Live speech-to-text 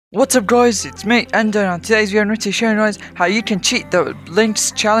What's up guys, it's me Endo, and today's video I'm going to show you guys how you can cheat the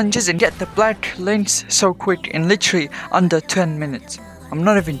LYNX challenges and get the black LYNX so quick in literally under 10 minutes. I'm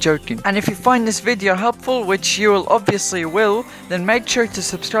not even joking. And if you find this video helpful, which you will obviously will, then make sure to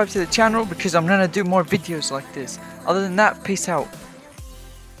subscribe to the channel because I'm gonna do more videos like this. Other than that, peace out.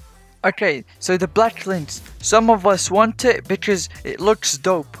 Okay, so the black LYNX. Some of us want it because it looks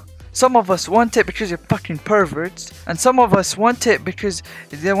dope. Some of us want it because you're fucking perverts, and some of us want it because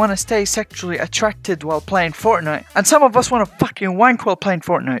they want to stay sexually attracted while playing Fortnite, and some of us want to fucking wank while playing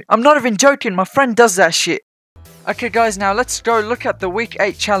Fortnite. I'm not even joking, my friend does that shit. Okay guys, now let's go look at the week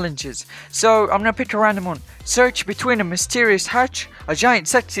 8 challenges. So I'm gonna pick a random one. Search between a mysterious hatch, a giant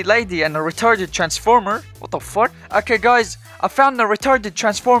sexy lady, and a retarded transformer. What the fuck? Okay guys, I found the retarded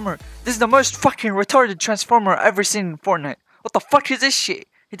transformer. This is the most fucking retarded transformer I've ever seen in Fortnite. What the fuck is this shit?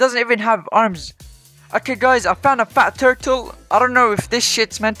 He doesn't even have arms. Okay guys, I found a fat turtle. I don't know if this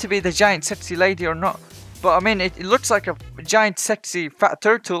shit's meant to be the giant sexy lady or not, but I mean it looks like a giant sexy fat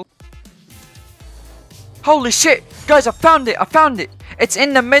turtle. Holy shit, guys, I found it. It's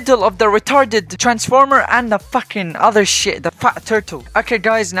in the middle of the retarded transformer and the fucking other shit, the fat turtle. Okay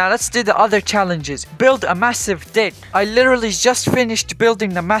guys, now let's do the other challenges. Build a massive dick. I literally just finished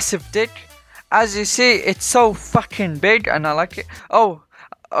building the massive dick. As you see, it's so fucking big and I like it. Oh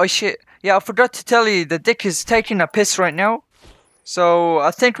shit, yeah, I forgot to tell you, the dick is taking a piss right now. So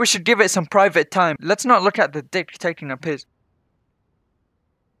I think we should give it some private time. Let's not look at the dick taking a piss.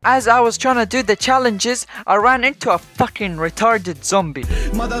 As I was trying to do the challenges, I ran into a fucking retarded zombie.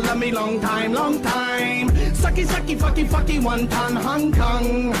 Mother love me long time. Sucky, fucky, one ton, Hong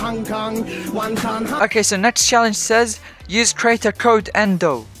Kong, one ton. Okay, so next challenge says, use creator code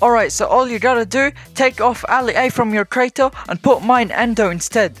Endo. Alright, so all you gotta do, take off Ali A from your creator and put mine Endo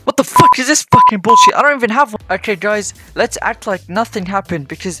instead. What the fuck is this fucking bullshit? I don't even have one. Okay guys, let's act like nothing happened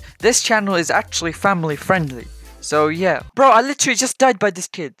because this channel is actually family friendly. So yeah. Bro, I literally just died by this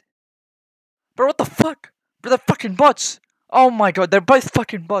kid. Bro, what the fuck? Bro, they're fucking bots. Oh my god, they're both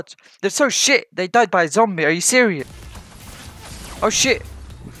fucking bots. They're so shit. They died by a zombie. Are you serious? Oh shit.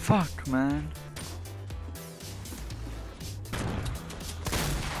 Fuck, man.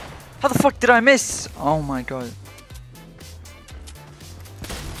 How the fuck did I miss? Oh my god.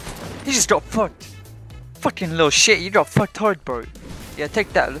 He just got fucked. Fucking little shit. You got fucked hard, bro. Yeah,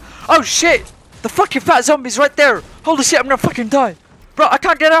 take that. Oh shit. The fucking fat zombie's right there! Holy shit, I'm gonna fucking die! Bro, I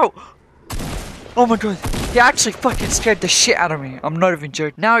can't get out! Oh my god. He actually fucking scared the shit out of me. I'm not even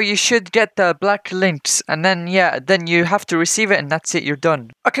joking. Now you should get the black LYNX, and then, yeah, then you have to receive it, and that's it, you're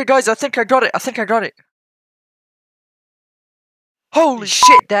done. Okay guys, I think I got it. Holy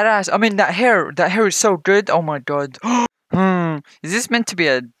shit, that ass. I mean, that hair is so good. Oh my god. Is this meant to be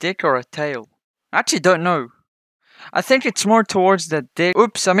a dick or a tail? I actually don't know. I think it's more towards the dick.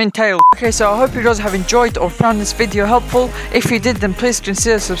 Oops, I mean tail. Okay, so I hope you guys have enjoyed or found this video helpful. If you did, then please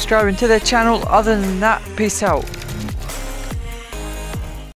consider subscribing to the channel. Other than that, peace out.